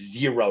starting with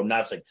zero,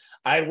 nothing.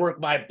 I'd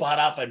work my butt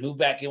off. I'd move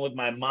back in with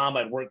my mom.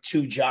 I'd work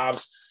 2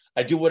 jobs.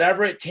 I'd do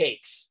whatever it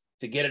takes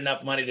to get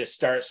enough money to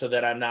start so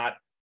that I'm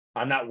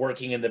not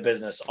working in the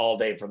business all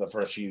day for the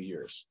first few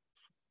years.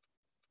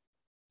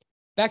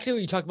 Back to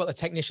what you talked about the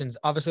technicians.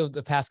 Obviously, over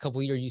the past couple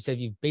of years, you said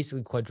you've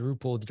basically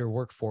quadrupled your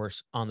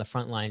workforce on the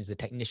front lines, the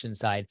technician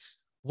side.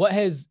 What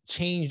has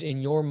changed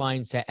in your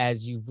mindset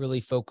as you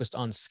really focused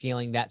on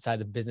scaling that side of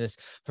the business?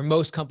 For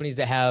most companies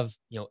that have,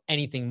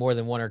 anything more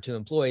than 1 or 2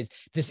 employees,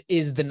 this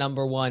is the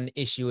number one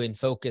issue in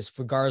focus,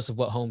 regardless of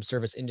what home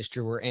service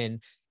industry we're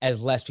in,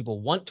 as less people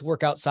want to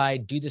work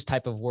outside, do this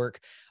type of work.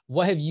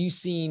 What have you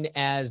seen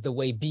as the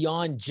way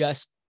beyond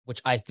just,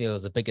 which I feel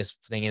is the biggest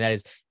thing, and that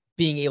is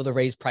being able to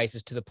raise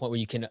prices to the point where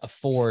you can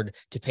afford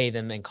to pay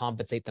them and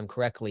compensate them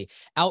correctly?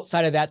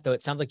 Outside of that, though,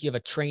 it sounds like you have a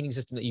training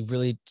system that you've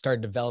really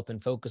started to develop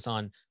and focus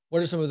on.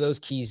 What are some of those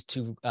keys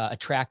to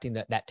attracting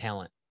that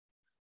talent?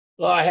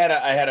 Well, I had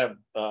a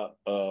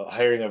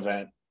hiring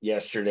event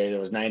yesterday. There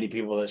was 90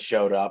 people that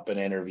showed up and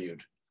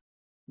interviewed,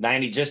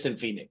 90 just in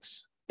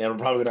Phoenix. And we're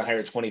probably going to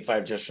hire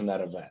 25 just from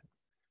that event.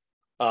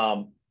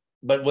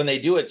 But when they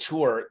do a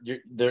tour,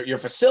 your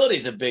facility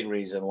is a big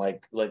reason.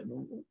 Like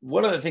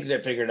one of the things I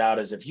figured out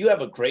is if you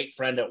have a great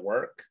friend at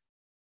work,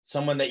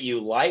 someone that you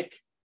like,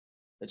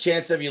 the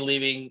chance of you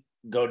leaving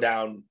go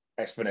down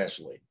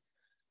exponentially.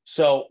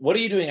 So what are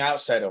you doing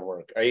outside of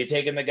work? Are you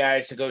taking the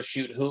guys to go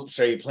shoot hoops?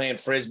 Are you playing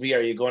Frisbee?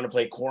 Are you going to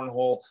play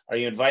cornhole? Are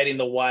you inviting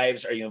the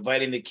wives? Are you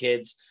inviting the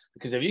kids?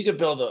 Because if you could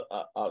build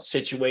a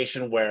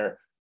situation where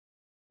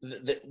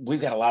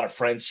we've got a lot of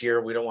friends here,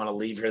 we don't want to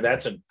leave here,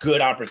 that's a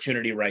good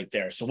opportunity right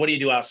there. So what do you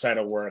do outside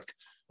of work?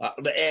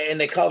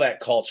 And they call that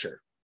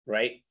culture,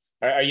 right?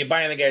 Are you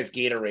buying the guys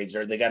Gatorades,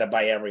 or they got to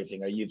buy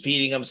everything? Are you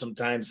feeding them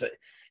sometimes?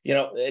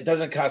 It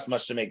doesn't cost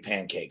much to make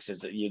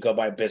pancakes. You go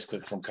buy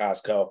Bisquick from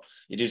Costco,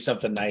 you do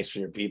something nice for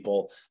your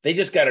people. They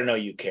just got to know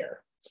you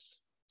care.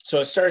 So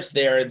it starts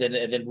there, and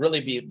then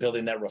really be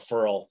building that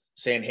referral,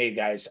 saying, hey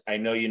guys, I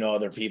know you know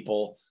other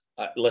people.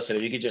 Listen,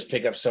 if you could just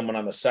pick up someone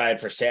on the side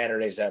for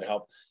Saturdays, that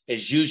help.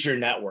 Is use your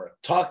network.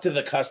 Talk to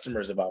the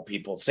customers about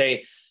people.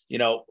 Say,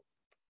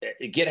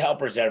 get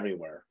helpers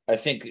everywhere. I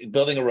think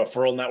building a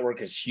referral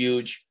network is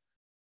huge.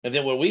 And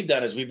then what we've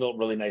done is we built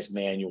really nice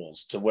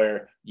manuals to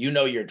where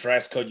your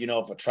dress code,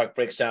 if a truck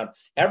breaks down.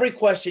 Every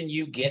question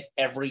you get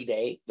every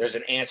day, there's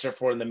an answer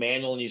for in the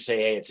manual, and you say,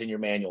 hey, it's in your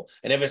manual.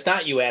 And if it's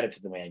not, you add it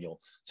to the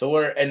manual. So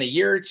we're in a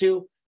year or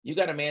two, you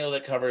got a manual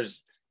that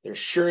covers their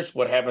shirts.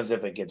 What happens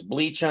if it gets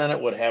bleach on it?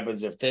 What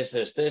happens if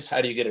this?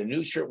 How do you get a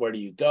new shirt? Where do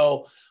you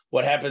go?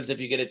 What happens if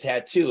you get a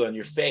tattoo on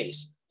your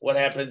face? What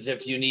happens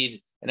if you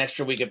need an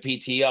extra week of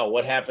PTO?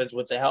 What happens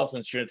with the health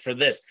insurance for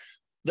this?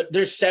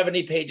 There's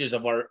 70 pages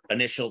of our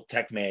initial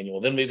tech manual.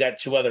 Then we've got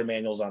 2 other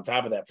manuals on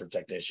top of that for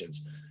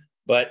technicians.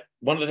 But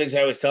one of the things I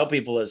always tell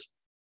people is,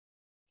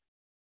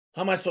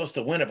 how am I supposed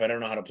to win if I don't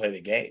know how to play the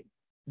game?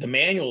 The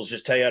manuals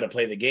just tell you how to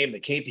play the game. The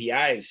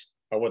KPIs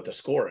are what the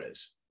score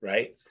is,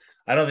 right?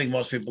 I don't think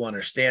most people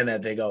understand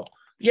that. They go,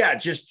 yeah,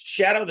 just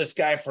shadow this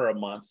guy for a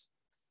month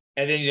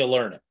and then you'll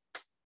learn it.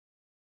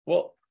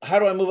 Well, how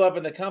do I move up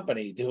in the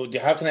company?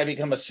 How can I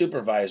become a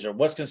supervisor?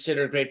 What's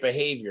considered great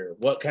behavior?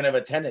 What kind of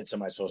attendance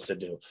am I supposed to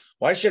do?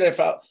 Why should I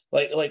follow?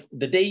 Like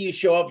the day you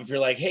show up, if you're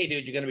like, hey,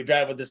 dude, you're going to be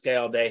driving with this guy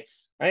all day.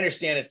 I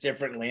understand it's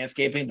different in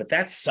landscaping, but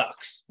that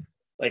sucks.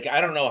 Like,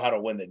 I don't know how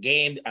to win the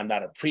game. I'm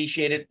not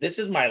appreciated. This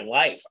is my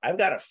life. I've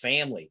got a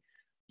family.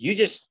 You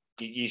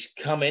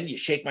come in, you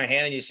shake my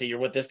hand and you say, you're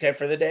with this guy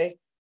for the day.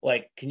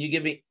 Like, can you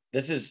give me,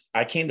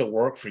 I came to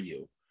work for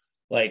you.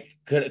 Like,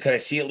 could I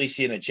at least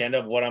see an agenda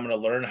of what I'm going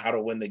to learn, how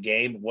to win the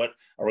game? What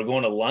are we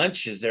going to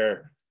lunch? Is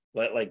there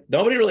like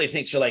nobody really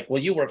thinks you're like, well,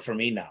 you work for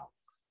me now.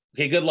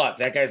 Okay, good luck.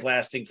 That guy's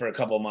lasting for a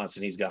couple of months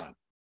and he's gone.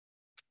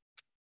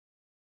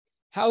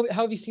 How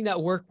have you seen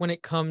that work when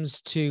it comes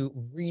to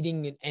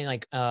reading and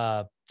like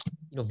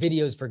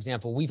videos, for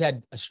example? We've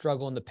had a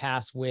struggle in the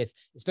past with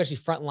especially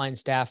frontline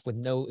staff with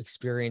no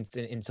experience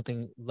in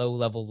something low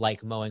level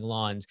like mowing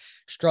lawns,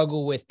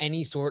 struggle with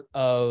any sort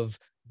of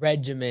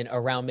regimen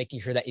around making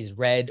sure that is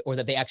read or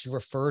that they actually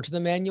refer to the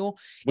manual?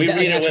 We Is that read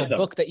like an it actual with them.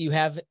 book that you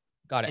have?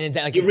 Got it. And is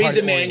that like You read part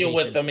the of manual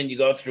with orientation? them and you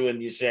go through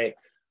and you say,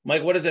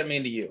 Mike, what does that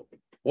mean to you?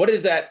 What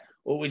is that?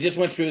 Well, we just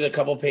went through the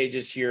couple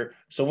pages here.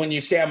 So when you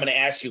say, I'm going to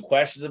ask you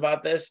questions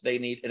about this, they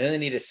need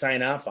to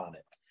sign off on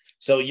it.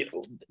 So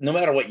no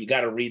matter what, you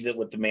got to read it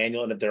with the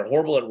manual. And if they're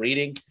horrible at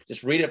reading,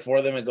 just read it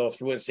for them and go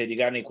through it and say, do you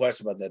got any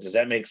questions about that? Does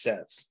that make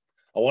sense?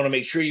 I want to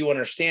make sure you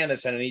understand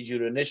this, and I need you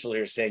to initial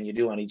here saying you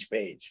do on each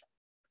page.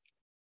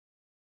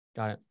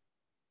 Got it.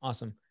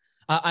 Awesome.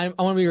 I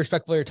want to be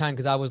respectful of your time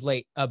because I was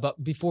late.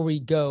 But before we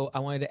go, I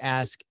wanted to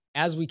ask,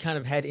 as we kind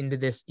of head into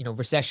this,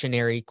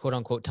 recessionary quote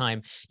unquote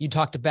time, you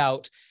talked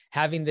about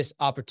having this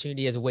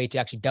opportunity as a way to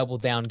actually double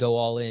down, go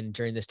all in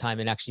during this time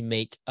and actually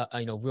make,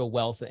 real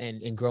wealth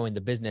and growing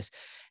the business.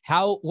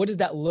 What does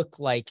that look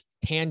like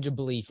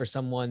tangibly for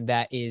someone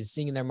that is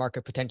seeing their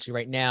market potentially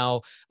right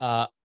now?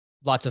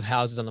 Lots of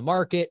houses on the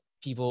market.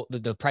 People,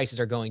 the prices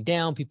are going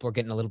down. People are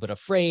getting a little bit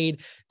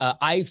afraid.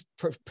 I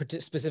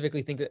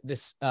specifically think that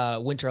this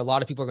winter, a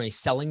lot of people are going to be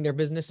selling their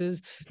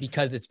businesses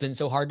because it's been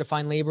so hard to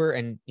find labor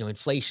and,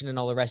 inflation and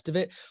all the rest of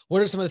it.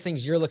 What are some of the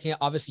things you're looking at?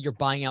 Obviously, you're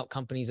buying out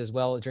companies as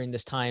well during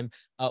this time.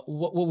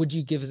 What would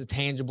you give as a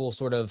tangible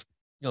sort of,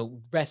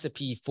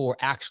 recipe for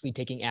actually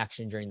taking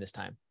action during this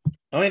time?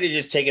 I want you to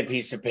just take a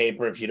piece of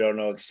paper, if you don't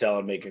know Excel,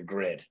 and make a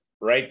grid.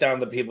 Write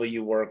down the people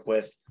you work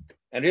with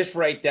and just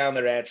write down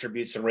their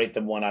attributes and rate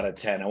them 1 out of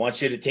 10. I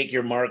want you to take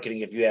your marketing,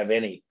 if you have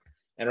any,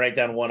 and write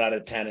down 1 out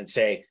of 10 and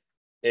say,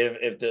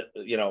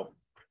 if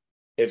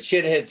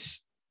shit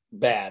hits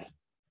bad,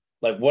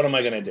 like, what am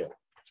I going to do?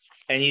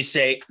 And you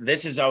say,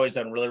 this is always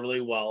done really, really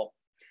well.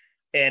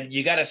 And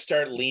you got to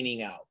start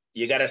leaning out.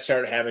 You got to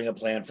start having a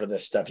plan for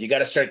this stuff. You got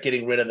to start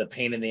getting rid of the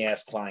pain in the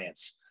ass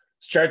clients.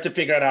 Start to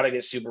figure out how to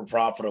get super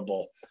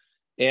profitable.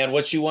 And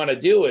what you want to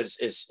do is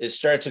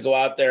start to go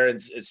out there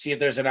and see if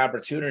there's an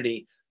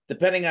opportunity.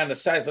 Depending on the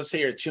size, let's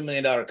say you're a $2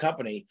 million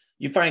company,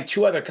 you find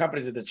 2 other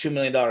companies at the $2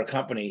 million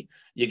company,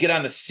 you get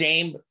on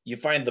you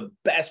find the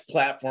best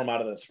platform out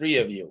of the 3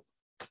 of you.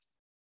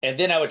 And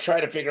then I would try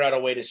to figure out a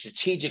way to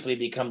strategically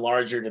become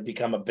larger, to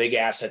become a big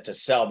asset to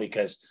sell,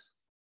 because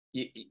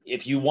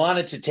if you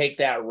wanted to take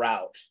that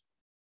route,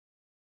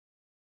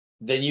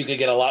 then you could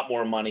get a lot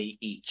more money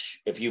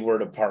each if you were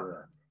to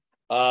partner.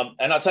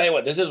 And I'll tell you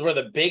what, this is where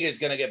the big is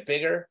going to get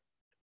bigger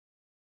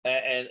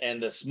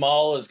and the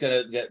small is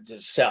going to get to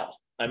sell.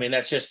 I mean,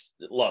 that's just,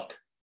 look,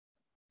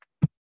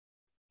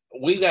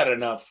 we've got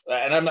enough,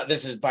 and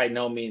this is by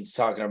no means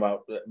talking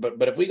about,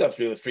 but if we go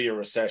through a 3-year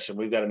recession,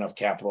 we've got enough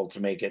capital to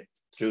make it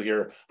through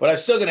here, but I'm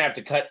still going to have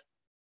to cut.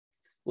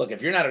 Look,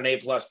 if you're not an A+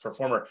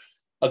 performer,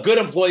 a good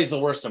employee is the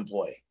worst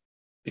employee,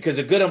 because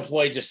a good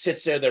employee just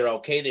sits there. They're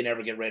okay. They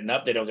never get written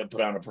up. They don't get put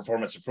on a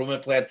performance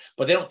improvement plan,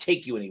 but they don't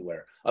take you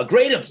anywhere. A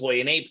great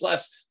employee, an A+,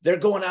 they're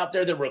going out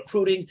there, they're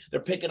recruiting, they're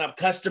picking up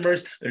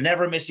customers. They're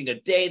never missing a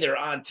day. They're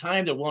on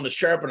time. They're willing to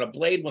sharpen a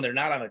blade when they're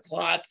not on the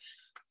clock.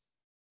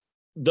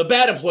 The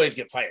bad employees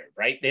get fired,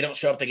 right? They don't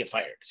show up, they get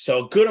fired.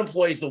 So good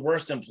employees, the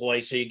worst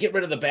employee. So you get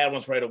rid of the bad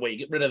ones right away. You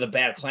get rid of the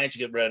bad clients.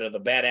 You get rid of the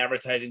bad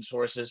advertising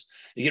sources.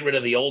 You get rid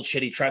of the old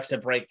shitty trucks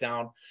that break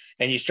down,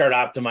 and you start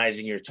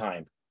optimizing your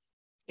time.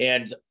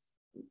 And,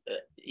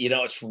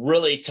 it's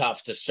really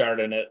tough to start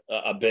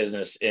a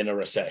business in a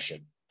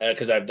recession,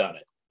 because I've done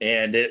it.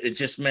 And it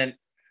just meant,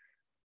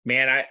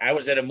 man, I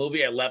was at a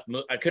movie.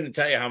 I couldn't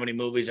tell you how many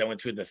movies I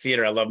went to at the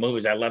theater. I love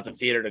movies. I left the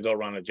theater to go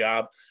run a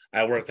job.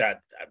 I worked at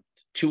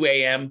 2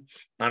 a.m.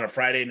 on a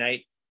Friday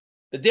night.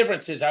 The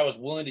difference is I was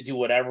willing to do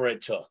whatever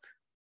it took.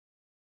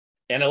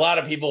 And a lot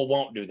of people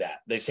won't do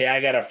that. They say,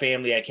 I got a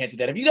family, I can't do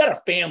that. If you got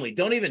a family,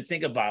 don't even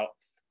think about,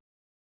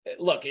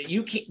 look,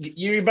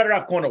 you're better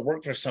off going to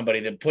work for somebody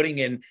than putting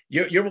in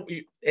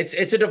it's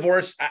a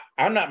divorce.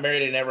 I'm not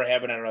married. I never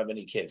have, and I don't have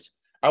any kids.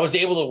 I was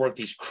able to work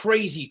these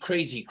crazy,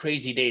 crazy,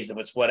 crazy days to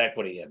put sweat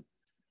equity in.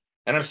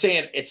 And I'm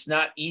saying it's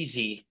not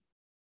easy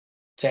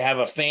to have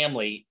a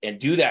family and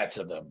do that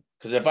to them.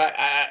 Because if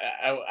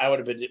I would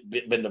have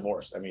been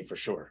divorced. I mean, for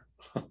sure.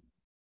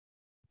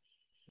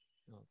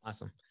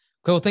 Awesome.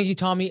 Cool. Thank you,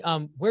 Tommy.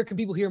 Where can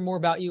people hear more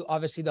about you?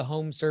 Obviously, the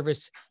Home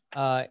Service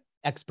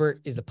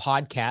Expert is the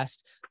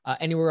podcast.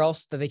 Anywhere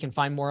else that they can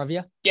find more of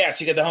you? Yeah,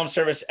 so you get the Home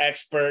Service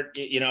Expert.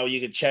 You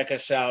can check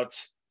us out.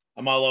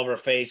 I'm all over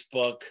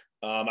Facebook.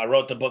 I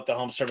wrote the book, The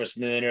Home Service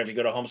Millionaire. If you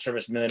go to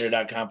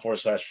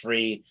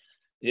homeservicemillionaire.com/free,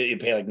 you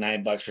pay like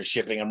 $9 for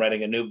shipping. I'm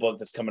writing a new book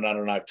that's coming out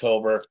in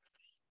October.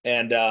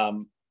 And,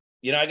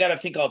 I got a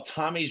thing called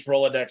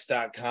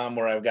Tommy'sRolodex.com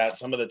where I've got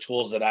some of the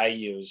tools that I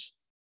use.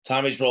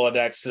 Tommy's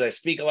Rolodex, because I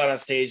speak a lot on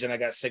stage and I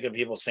got sick of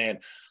people saying,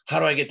 how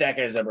do I get that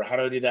guy's number? How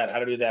do I do that? How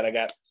do I do that? I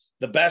got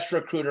the best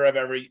recruiter I've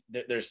ever,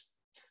 there's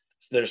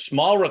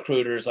small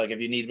recruiters, like if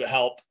you need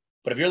help,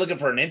 but if you're looking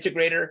for an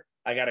integrator,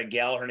 I got a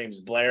gal, her name's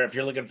Blair. If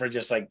you're looking for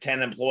just like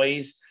 10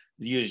 employees,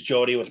 use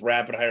Jody with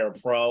Rapid Hire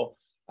Pro.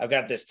 I've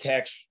got this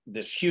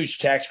huge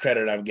tax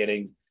credit I'm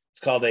getting.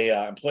 It's called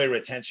a employee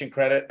retention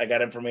credit. I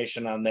got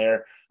information on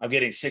there. I'm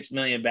getting $6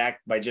 million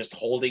back by just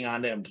holding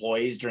on to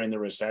employees during the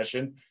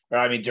recession,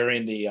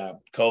 during the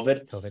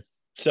COVID. COVID.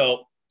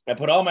 So I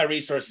put all my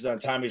resources on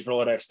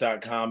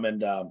tommysrolodex.com.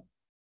 And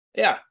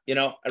yeah,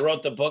 I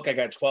wrote the book. I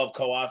got 12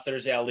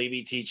 co-authors. Al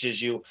Levy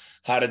teaches you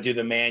how to do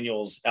the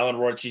manuals. Ellen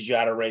Rohr teaches you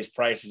how to raise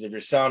prices. If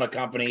you're selling a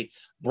company,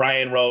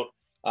 Brian wrote,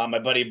 my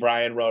buddy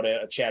Brian wrote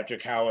a chapter,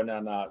 Cohen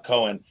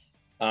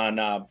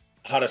on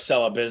how to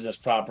sell a business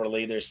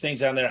properly. There's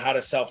things on there, how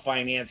to sell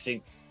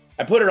financing.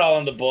 I put it all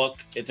in the book.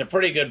 It's a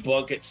pretty good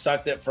book. It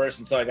sucked at first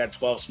until I got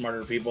 12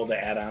 smarter people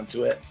to add on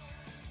to it.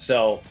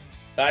 So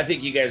I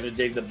think you guys would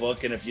dig the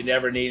book. And if you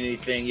never need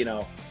anything,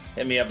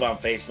 hit me up on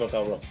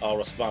Facebook. I'll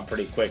respond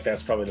pretty quick.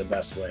 That's probably the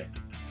best way.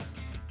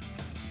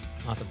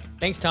 Awesome.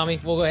 Thanks,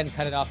 Tommy. We'll go ahead and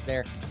cut it off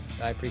there.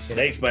 I appreciate it.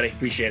 Thanks, buddy.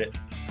 Appreciate it.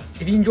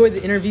 If you enjoyed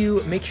the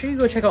interview, make sure you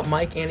go check out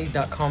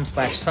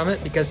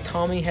MikeAndy.com/summit because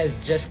Tommy has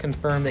just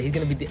confirmed that he's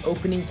going to be the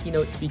opening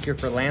keynote speaker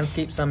for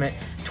Landscape Summit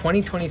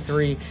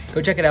 2023.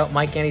 Go check it out,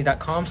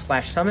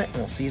 MikeAndy.com/summit, and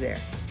we'll see you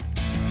there.